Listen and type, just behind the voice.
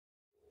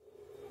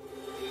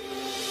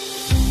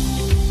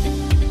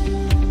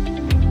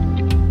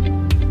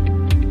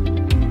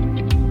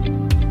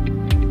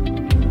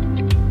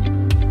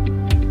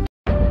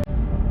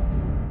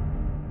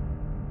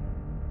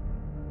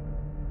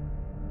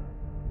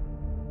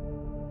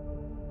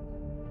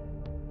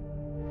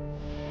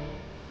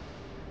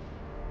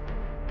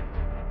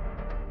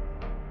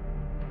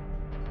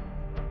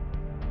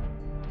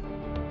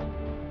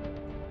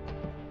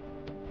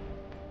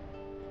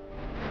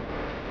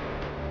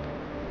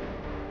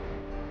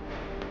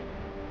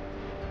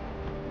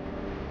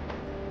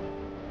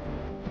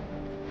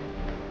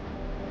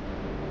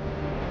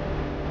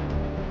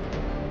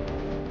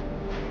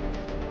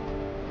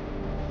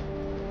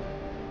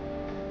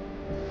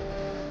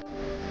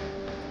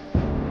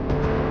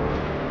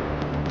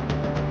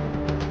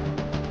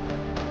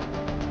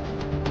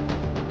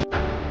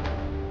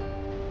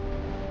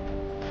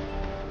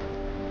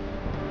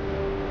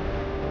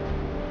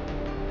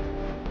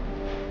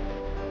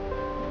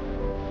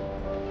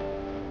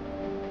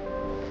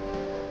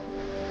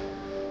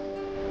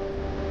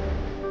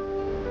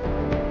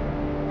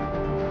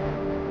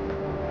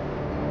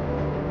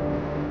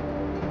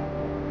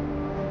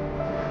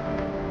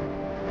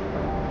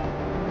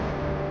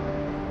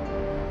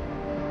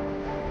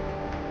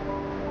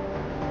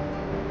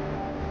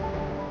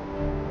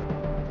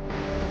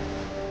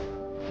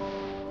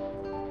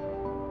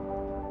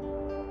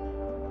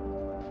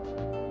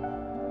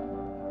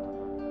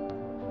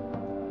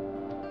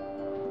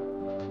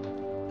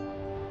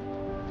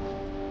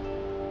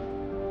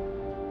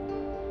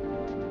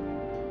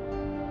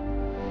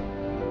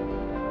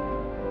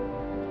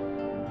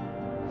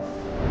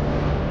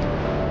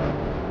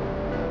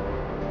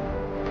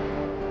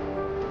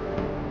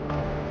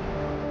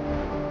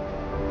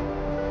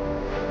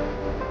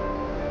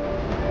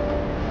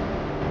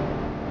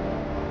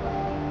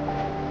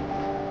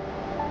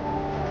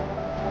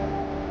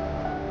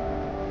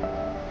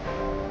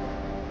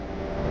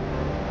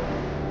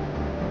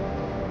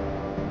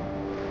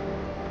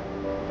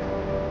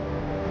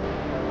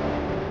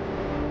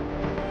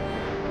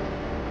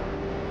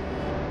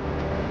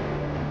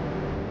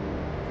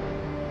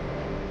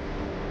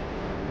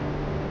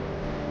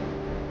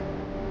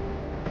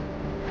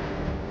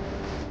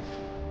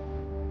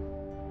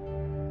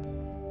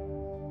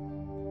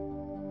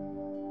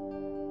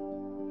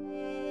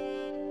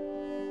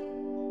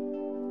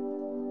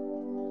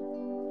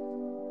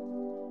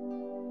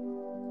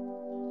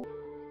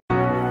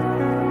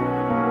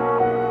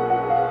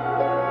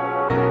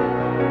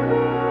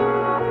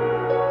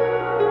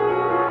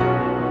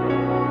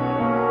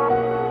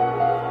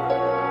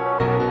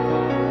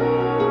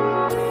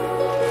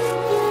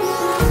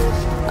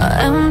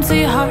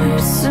empty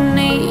hearts and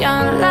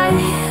neon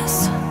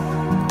lights.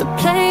 They're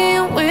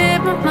playing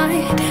with my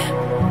mind.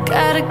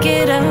 Gotta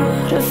get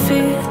out of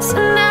here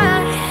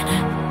tonight.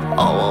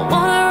 Oh, I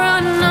wanna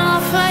run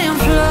off and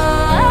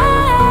fly.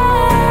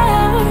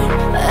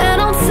 And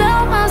I'll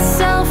tell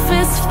myself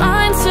it's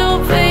fine to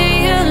be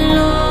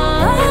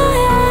alone,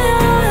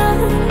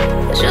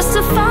 just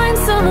to find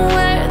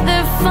somewhere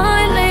that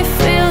finally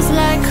feels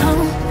like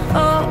home.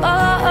 Oh,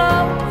 oh,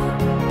 oh.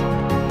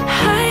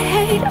 I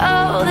hate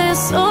all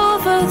this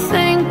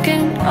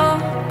overthinking. Oh,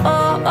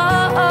 oh,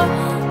 oh, oh.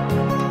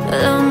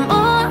 The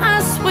more I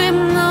swim,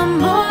 the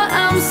more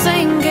I'm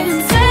sinking.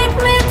 Take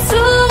me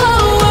to a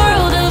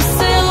world of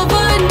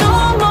silver. No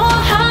more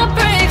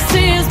heartbreaks,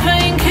 tears,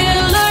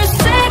 painkillers.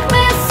 Take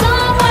me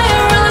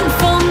somewhere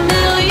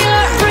unfamiliar.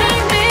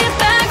 Bring me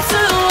back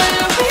to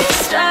where we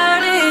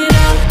started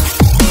out.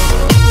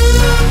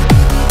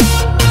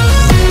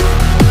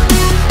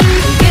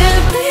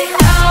 Get me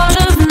out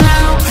of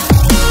now,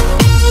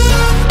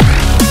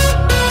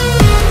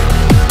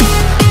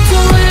 to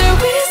where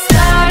we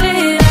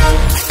started out.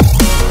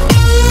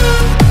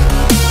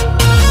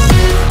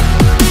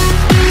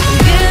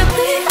 Get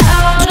me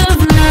out of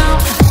now,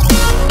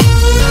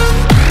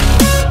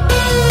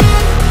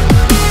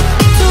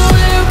 to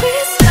where we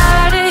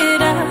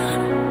started out.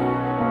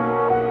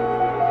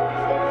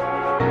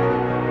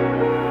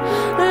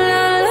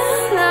 La la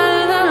la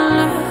la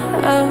la,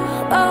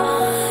 oh, oh.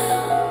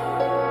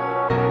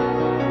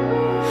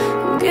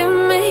 Get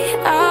me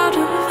out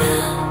of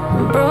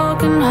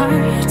broken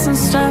hearts and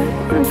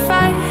starting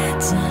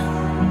fights,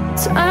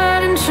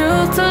 turning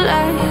truth to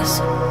lies.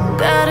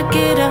 Gotta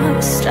get up,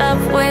 stop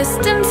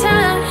wasting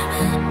time.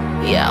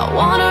 Yeah, I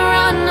wanna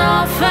run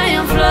off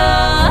and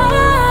fly.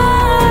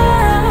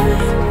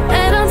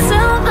 And I'll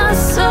tell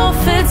myself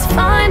it's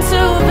fine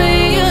to be